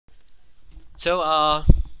So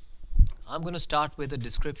I'm going to start with a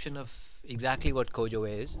description of exactly what Kojo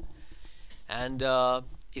is. And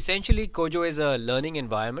essentially, Kojo is a learning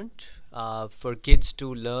environment for kids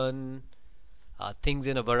to learn things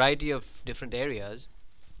in a variety of different areas.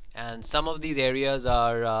 And some of these areas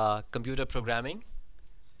are computer programming,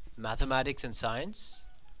 mathematics and science,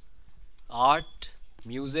 art,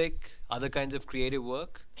 music, other kinds of creative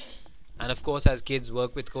work. And of course, as kids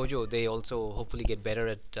work with Kojo, they also hopefully get better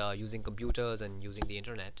at using computers and using the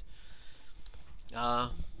internet. Uh,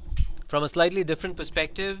 from a slightly different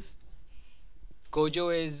perspective,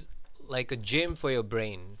 Kojo is like a gym for your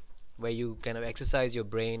brain, where you kind of exercise your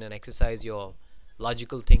brain and exercise your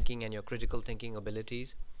logical thinking and your critical thinking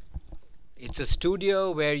abilities. It's a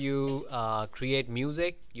studio where you create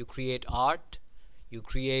music, you create art, you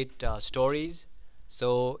create stories.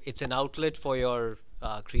 So it's an outlet for your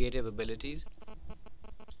creative abilities.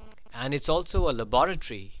 And it's also a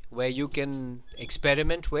laboratory where you can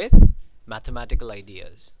experiment with mathematical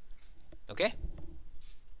ideas. Okay?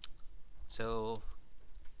 So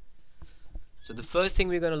the first thing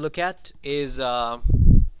we're going to look at is the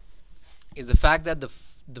fact that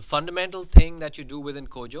the fundamental thing that you do within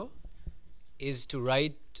Kojo is to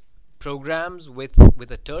write programs with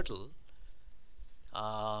a turtle.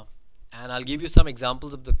 And I'll give you some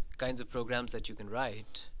examples of the kinds of programs that you can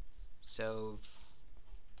write. So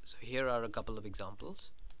here are a couple of examples.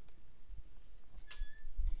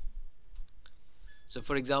 So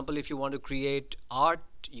for example, if you want to create art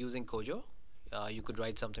using Kojo, you could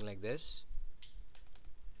write something like this.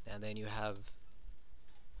 And then you have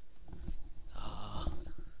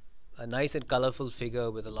a nice and colorful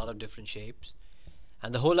figure with a lot of different shapes.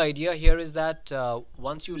 And the whole idea here is that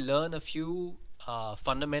once you learn a few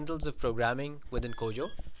fundamentals of programming within Kojo,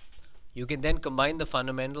 you can then combine the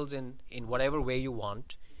fundamentals in whatever way you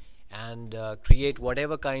want and create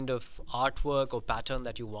whatever kind of artwork or pattern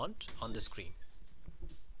that you want on the screen.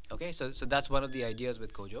 Okay, so that's one of the ideas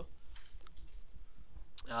with Kojo.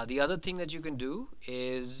 The other thing that you can do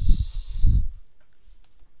is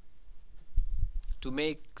to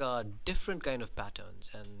make different kind of patterns,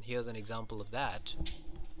 and here's an example of that.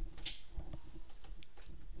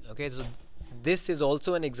 Okay, so this is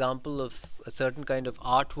also an example of a certain kind of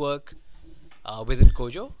artwork within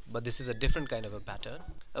Kojo, but this is a different kind of a pattern.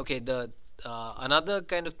 Okay, the another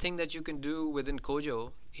kind of thing that you can do within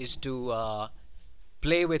Kojo is to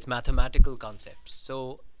play with mathematical concepts.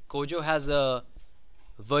 So Kojo has a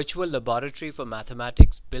virtual laboratory for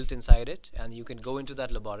mathematics built inside it, and you can go into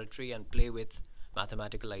that laboratory and play with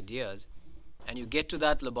mathematical ideas. And you get to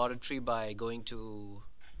that laboratory by going to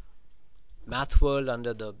Math World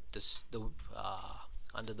under the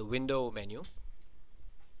window menu.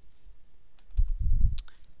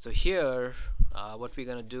 So here what we're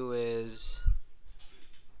going to do is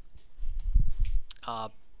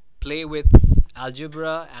play with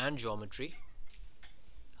algebra and geometry.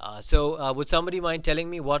 So would somebody mind telling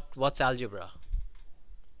me what's algebra?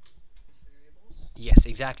 Yes,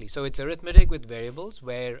 exactly. So it's arithmetic with variables,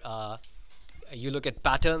 where you look at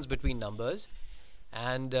patterns between numbers,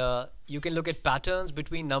 and you can look at patterns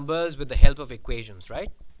between numbers with the help of equations,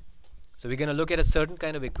 right? So we're going to look at a certain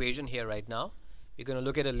kind of equation here right now. We're going to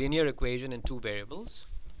look at a linear equation in two variables,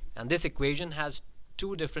 and this equation has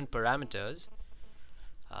two different parameters.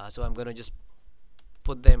 So I'm going to just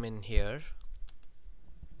put them in here.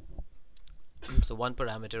 So one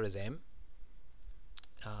parameter is m,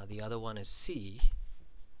 the other one is c,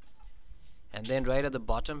 and then right at the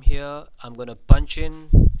bottom here I'm going to punch in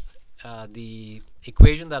the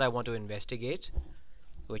equation that I want to investigate,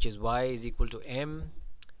 which is y is equal to m.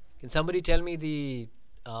 Can somebody tell me the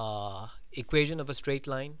equation of a straight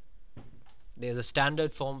line? There's a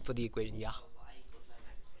standard form for the equation. Yeah.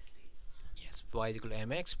 Yes, y is equal to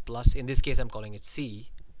mx plus, in this case I'm calling it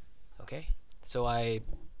c. Okay, so I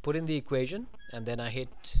put in the equation and then I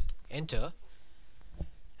hit enter,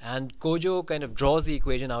 and Kojo kind of draws the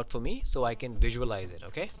equation out for me so I can visualize it.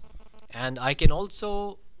 Okay, and I can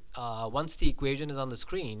also once the equation is on the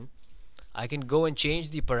screen, I can go and change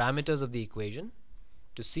the parameters of the equation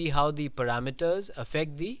to see how the parameters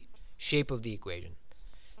affect the shape of the equation.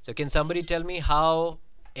 So can somebody tell me how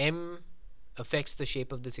m affects the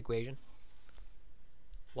shape of this equation?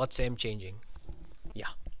 What's m changing? Yeah.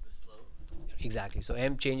 Exactly. So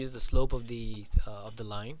m changes the slope of the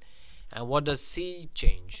line. And what does c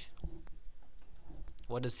change?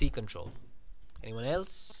 What does c control? Anyone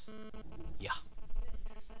else? Yeah.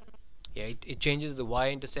 Yeah, it changes the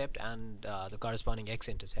y-intercept and the corresponding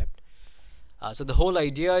x-intercept. So the whole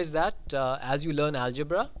idea is that as you learn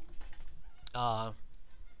algebra,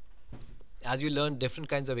 as you learn different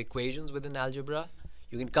kinds of equations within algebra,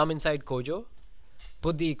 You can come inside Kojo,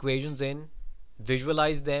 put the equations in,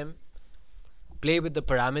 visualize them, play with the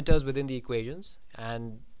parameters within the equations,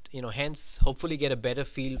 and hence hopefully get a better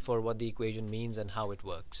feel for what the equation means and how it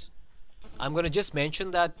works. I'm going to just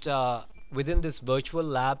mention that within this virtual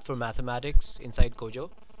lab for mathematics inside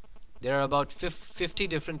Kojo, there are about 50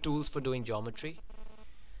 different tools for doing geometry.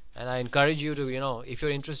 And I encourage you to, if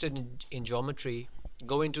you're interested in geometry,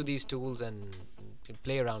 go into these tools and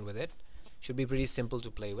play around with it. Should be pretty simple to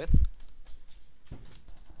play with.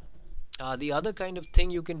 The other kind of thing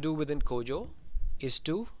you can do within Kojo is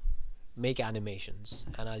to make animations,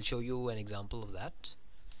 and I'll show you an example of that.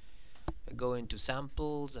 Go into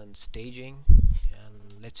samples and staging,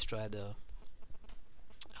 and let's try the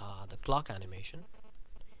clock animation.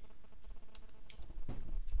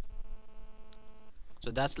 So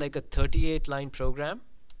that's like a 38-line program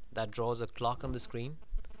that draws a clock on the screen.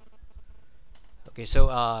 Okay, so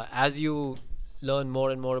as you learn more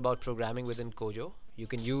and more about programming within Kojo, you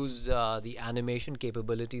can use the animation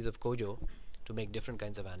capabilities of Kojo to make different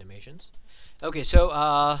kinds of animations. Okay, so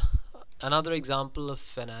another example of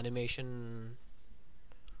an animation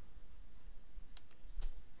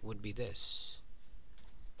would be this.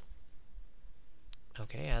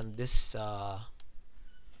 Okay, and this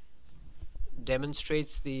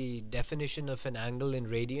demonstrates the definition of an angle in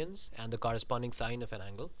radians and the corresponding sine of an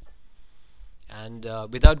angle. And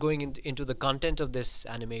without going into the content of this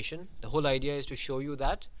animation, the whole idea is to show you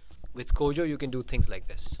that with Kojo you can do things like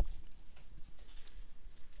this.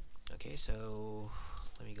 Okay, so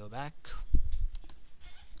let me go back.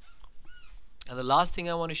 And the last thing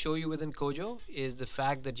I want to show you within Kojo is the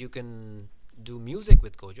fact that you can do music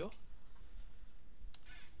with Kojo.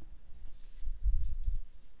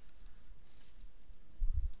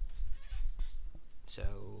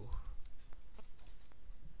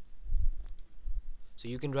 So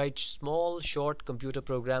you can write small, short computer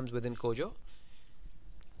programs within Kojo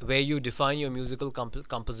where you define your musical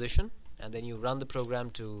composition, and then you run the program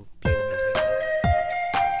to play the music.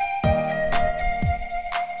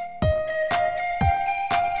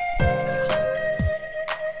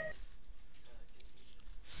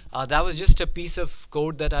 That was just a piece of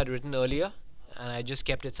code that I'd written earlier, and I just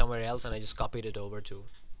kept it somewhere else, and I just copied it over to.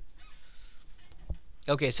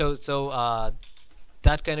 Okay, so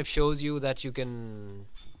that kind of shows you that you can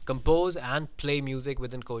compose and play music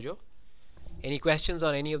within Kojo. Any questions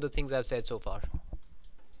on any of the things I've said so far?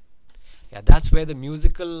 Yeah, that's where the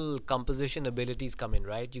musical composition abilities come in,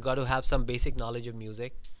 right? You got to have some basic knowledge of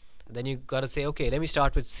music, and then you got to say, okay, let me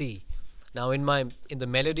start with C. Now in the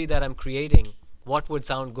melody that I'm creating, what would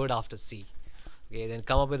sound good after C? Okay, then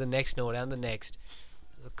come up with the next note and the next.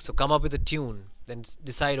 So come up with a tune, then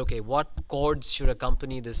decide, okay, what chords should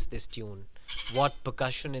accompany this tune? What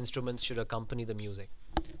percussion instruments should accompany the music?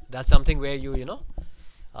 That's something where you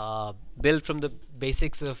build from the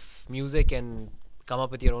basics of music and come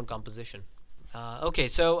up with your own composition. Okay,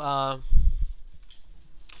 so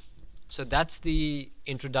that's the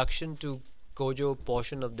introduction to Kojo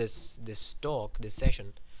portion of this talk, this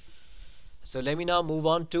session. So let me now move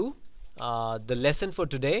on to the lesson for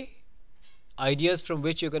today, ideas from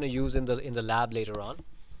which you're going to use in the lab later on.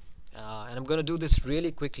 And I'm going to do this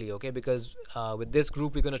really quickly, okay, because with this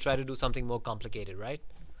group we're going to try to do something more complicated, right?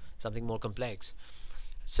 Something more complex.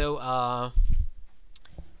 So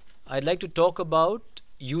I'd like to talk about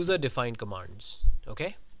user-defined commands,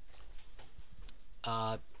 okay?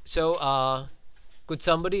 Could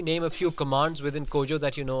somebody name a few commands within Kojo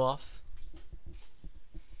that you know of?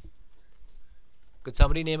 Could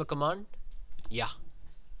somebody name a command? Yeah.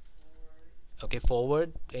 Okay,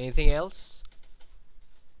 forward. Anything else?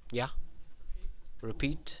 Yeah.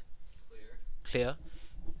 Repeat. Clear.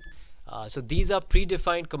 So these are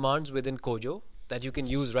predefined commands within Kojo that you can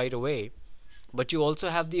use right away, but you also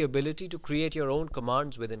have the ability to create your own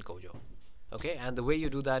commands within Kojo. Okay, and the way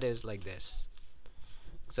you do that is like this.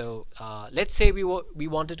 So let's say we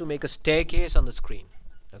wanted to make a staircase on the screen,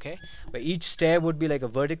 okay, where each stair would be like a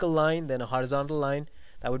vertical line, then a horizontal line.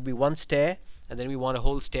 That would be one stair, and then we want a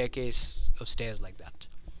whole staircase of stairs like that.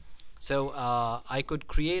 So I could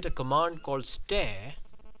create a command called stair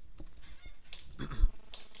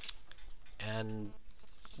and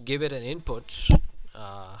give it an input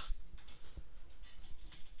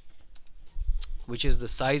which is the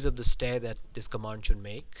size of the stair that this command should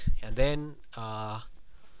make. And then how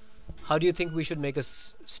do you think we should make a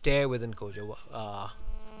stair within Kojo?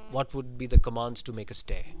 What would be the commands to make a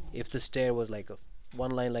stair if the stair was like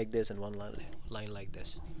one line like this and one line like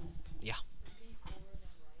this? Yeah.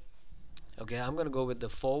 Okay, I'm gonna go with the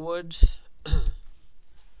forward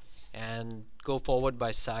and go forward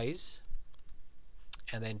by size,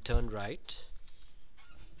 and then turn right.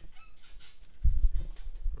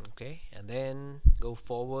 okay, and then go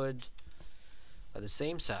forward by the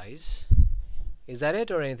same size. Is that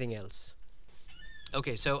it or anything else?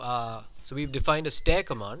 Okay, so so we've defined a stair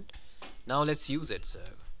command. Now let's use it. So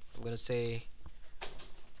I'm going to say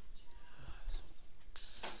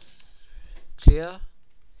clear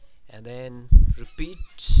and then repeat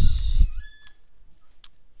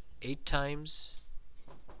 8 times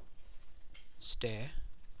stair.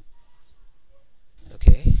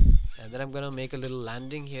 Okay, and then I'm going to make a little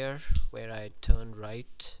landing here where I turn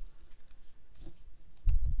right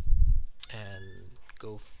and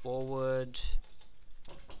go forward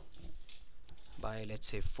by, let's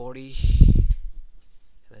say, 40 and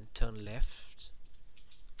then turn left.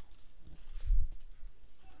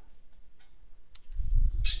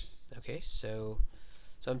 Okay, so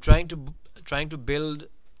I'm trying to build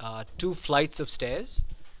 2 flights of stairs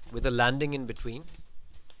with a landing in between,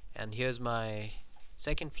 and here's my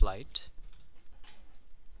second flight.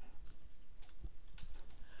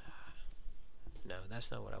 No,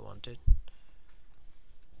 that's not what I wanted.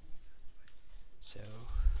 So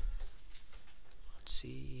let's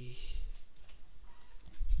see.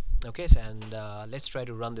 Okay, so and let's try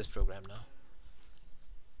to run this program now.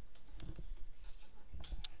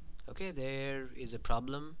 Okay, there is a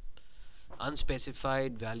problem.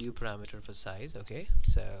 Unspecified value parameter for size. Okay,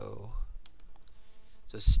 so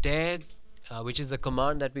stair, which is the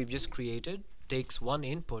command that we've just created, takes one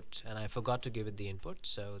input, and I forgot to give it the input,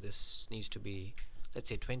 so this needs to be, let's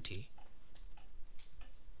say, 20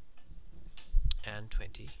 and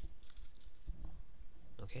 20.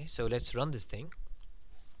 Okay, so let's run this thing.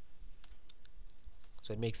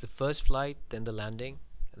 So it makes the first flight, then the landing,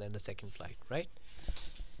 and then the second flight, right?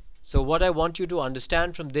 So what I want you to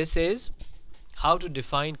understand from this is how to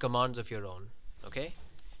define commands of your own. Okay,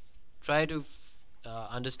 try to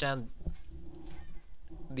understand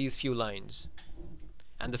these few lines,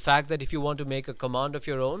 and the fact that if you want to make a command of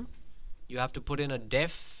your own, you have to put in a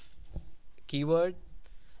def keyword,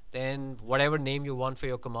 then whatever name you want for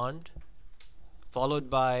your command, followed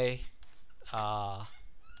by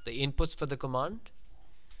the inputs for the command,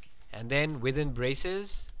 and then within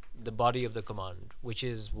braces the body of the command, which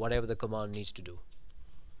is whatever the command needs to do.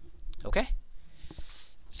 Okay,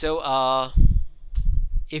 so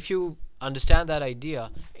if you understand that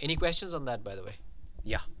idea, any questions on that, by the way?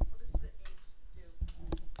 Yeah. What does the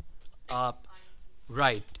int do?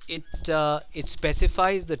 Right, it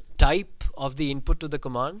specifies the type of the input to the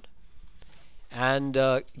command, and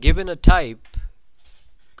given a type,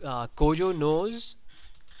 Kojo knows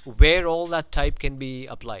where all that type can be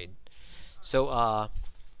applied. So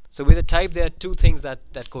so with a type, there are 2 things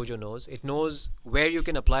that Kojo knows. It knows where you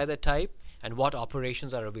can apply that type and what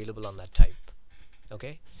operations are available on that type.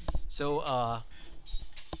 Okay, so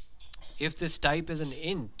if this type is an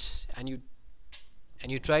int and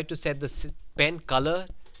you try to set the pen color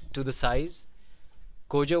to the size,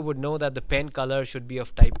 Kojo would know that the pen color should be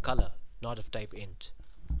of type color, not of type int.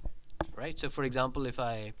 Right? So for example, if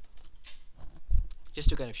I, just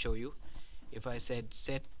to kind of show you, if I said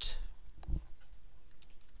set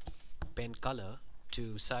pen color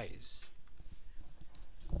to size,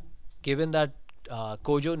 given that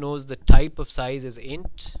Kojo knows the type of size is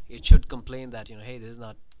int, it should complain that, you know, hey, this is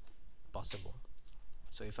not possible.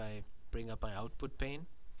 So if I bring up my output pane,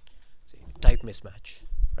 say type mismatch,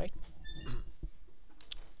 right?